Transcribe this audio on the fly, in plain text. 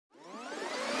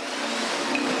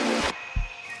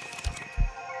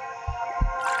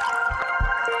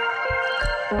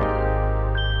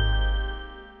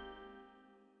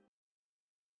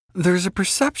There's a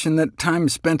perception that time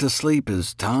spent asleep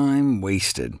is time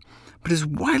wasted, but it is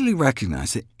widely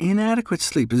recognized that inadequate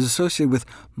sleep is associated with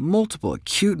multiple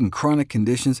acute and chronic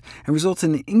conditions and results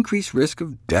in an increased risk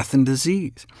of death and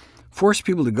disease. Force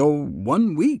people to go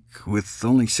 1 week with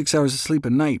only 6 hours of sleep a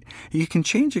night, you can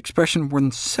change expression of more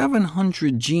than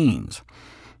 700 genes.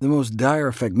 The most dire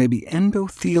effect may be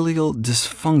endothelial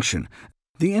dysfunction.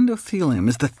 The endothelium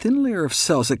is the thin layer of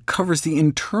cells that covers the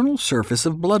internal surface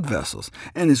of blood vessels,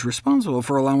 and is responsible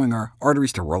for allowing our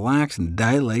arteries to relax and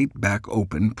dilate back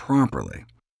open properly.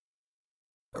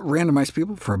 Randomized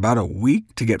people for about a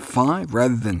week to get 5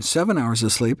 rather than 7 hours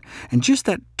of sleep, and just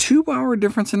that 2-hour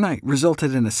difference a night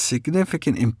resulted in a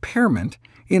significant impairment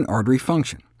in artery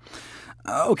function.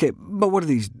 OK, but what do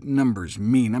these numbers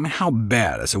mean? I mean, how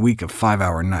bad is a week of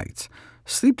 5-hour nights?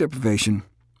 Sleep deprivation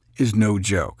is no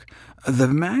joke. The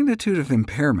magnitude of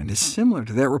impairment is similar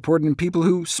to that reported in people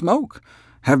who smoke,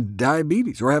 have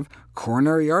diabetes, or have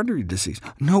coronary artery disease.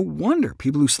 No wonder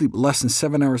people who sleep less than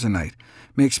 7 hours a night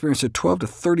may experience a 12 to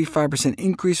 35%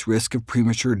 increased risk of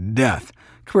premature death,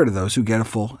 compared to those who get a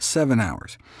full 7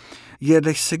 hours. Yet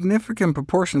a significant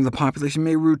proportion of the population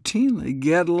may routinely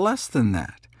get less than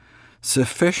that.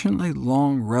 Sufficiently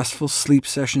long, restful sleep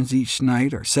sessions each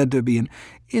night are said to be an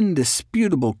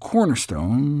indisputable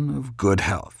cornerstone of good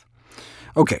health.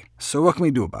 OK, so what can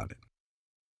we do about it?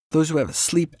 Those who have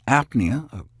sleep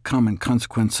apnea, a common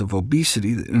consequence of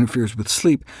obesity that interferes with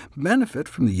sleep, benefit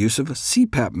from the use of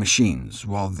CPAP machines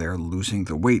while they're losing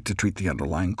the weight to treat the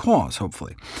underlying cause,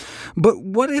 hopefully. But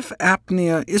what if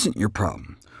apnea isn't your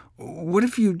problem? What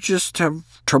if you just have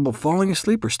trouble falling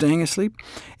asleep or staying asleep?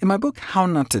 In my book, How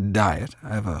Not to Diet,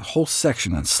 I have a whole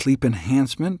section on sleep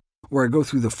enhancement, where I go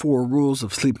through the 4 rules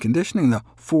of sleep conditioning, the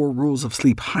 4 rules of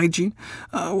sleep hygiene.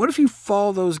 What if you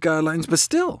follow those guidelines but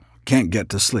still can't get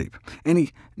to sleep? Any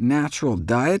natural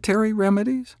dietary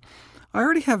remedies? I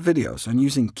already have videos on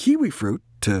using kiwi fruit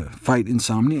to fight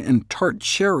insomnia, and tart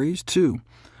cherries, too.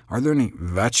 Are there any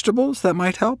vegetables that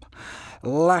might help?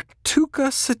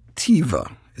 Lactucin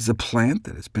sativa is a plant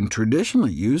that has been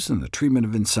traditionally used in the treatment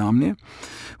of insomnia.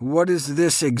 What is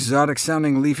this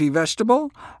exotic-sounding leafy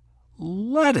vegetable?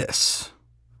 Lettuce.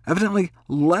 Evidently,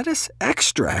 lettuce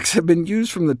extracts have been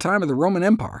used from the time of the Roman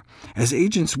Empire as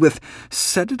agents with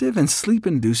sedative and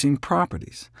sleep-inducing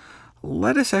properties.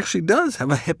 Lettuce actually does have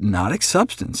a hypnotic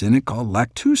substance in it called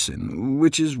lactucin,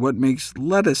 which is what makes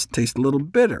lettuce taste a little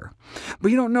bitter. But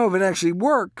you don't know if it actually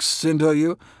works until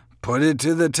you put it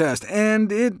to the test.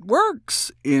 And it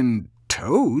works in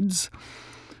toads.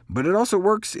 But it also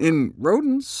works in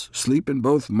rodents. Sleep in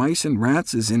both mice and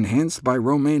rats is enhanced by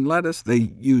romaine lettuce.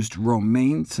 They used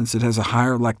romaine since it has a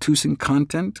higher lactucin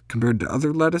content compared to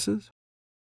other lettuces.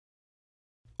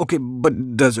 OK,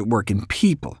 but does it work in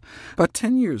people? About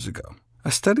 10 years ago,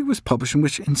 a study was published in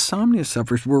which insomnia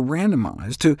sufferers were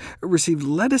randomized to receive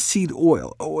lettuce seed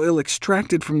oil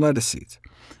extracted from lettuce seeds.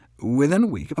 Within a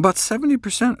week, about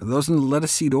 70% of those in the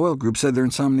lettuce seed oil group said their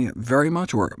insomnia very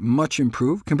much or much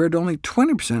improved, compared to only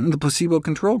 20% in the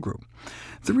placebo-controlled group.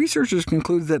 The researchers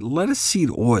concluded that lettuce seed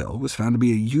oil was found to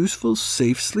be a useful,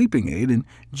 safe sleeping aid in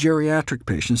geriatric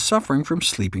patients suffering from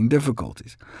sleeping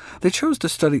difficulties. They chose to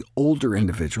study older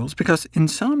individuals because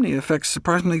insomnia affects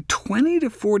approximately 20 to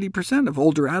 40% of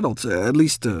older adults, at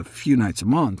least a few nights a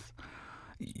month.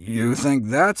 You think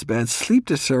that's bad? Sleep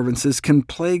disturbances can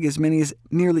plague as many as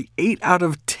nearly 8 out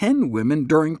of 10 women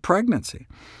during pregnancy.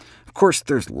 Of course,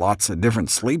 there's lots of different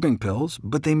sleeping pills,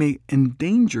 but they may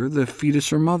endanger the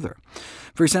fetus or mother.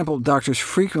 For example, doctors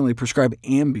frequently prescribe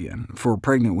Ambien for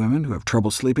pregnant women who have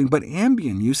trouble sleeping, but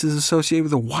Ambien use is associated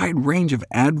with a wide range of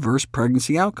adverse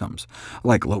pregnancy outcomes,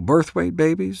 like low birth weight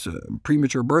babies,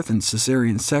 premature birth and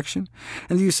cesarean section,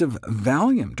 and the use of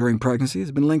Valium during pregnancy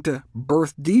has been linked to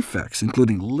birth defects,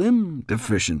 including limb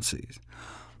deficiencies.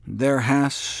 There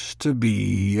has to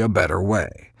be a better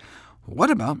way.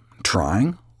 What about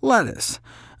trying lettuce?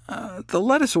 The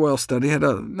lettuce oil study had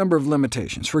a number of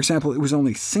limitations. For example, it was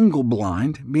only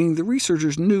single-blind, meaning the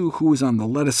researchers knew who was on the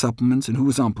lettuce supplements and who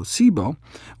was on placebo,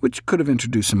 which could have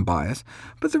introduced some bias.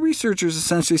 But the researchers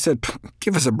essentially said,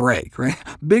 give us a break, right?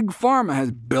 Big Pharma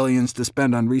has billions to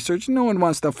spend on research. No one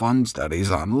wants to fund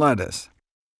studies on lettuce.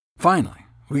 Finally,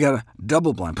 we got a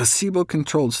double-blind,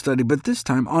 placebo-controlled study, but this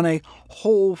time on a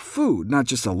whole food, not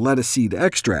just a lettuce seed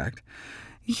extract.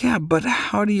 Yeah, but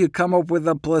how do you come up with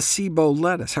a placebo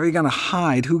lettuce? How are you going to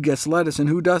hide who gets lettuce and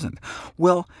who doesn't?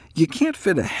 Well, you can't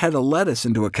fit a head of lettuce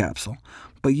into a capsule,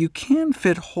 but you can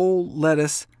fit whole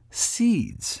lettuce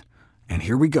seeds. And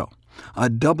here we go. a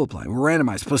double-blind,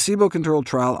 randomized, placebo-controlled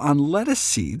trial on lettuce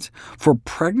seeds for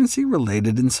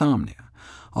pregnancy-related insomnia.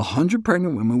 100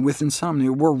 pregnant women with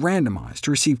insomnia were randomized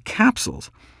to receive capsules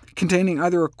containing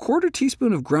either a quarter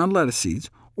teaspoon of ground lettuce seeds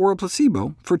or a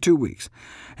placebo for 2 weeks.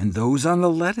 And those on the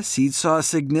lettuce seeds saw a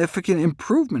significant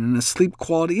improvement in a sleep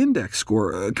quality index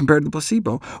score compared to the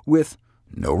placebo, with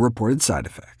no reported side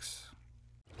effects.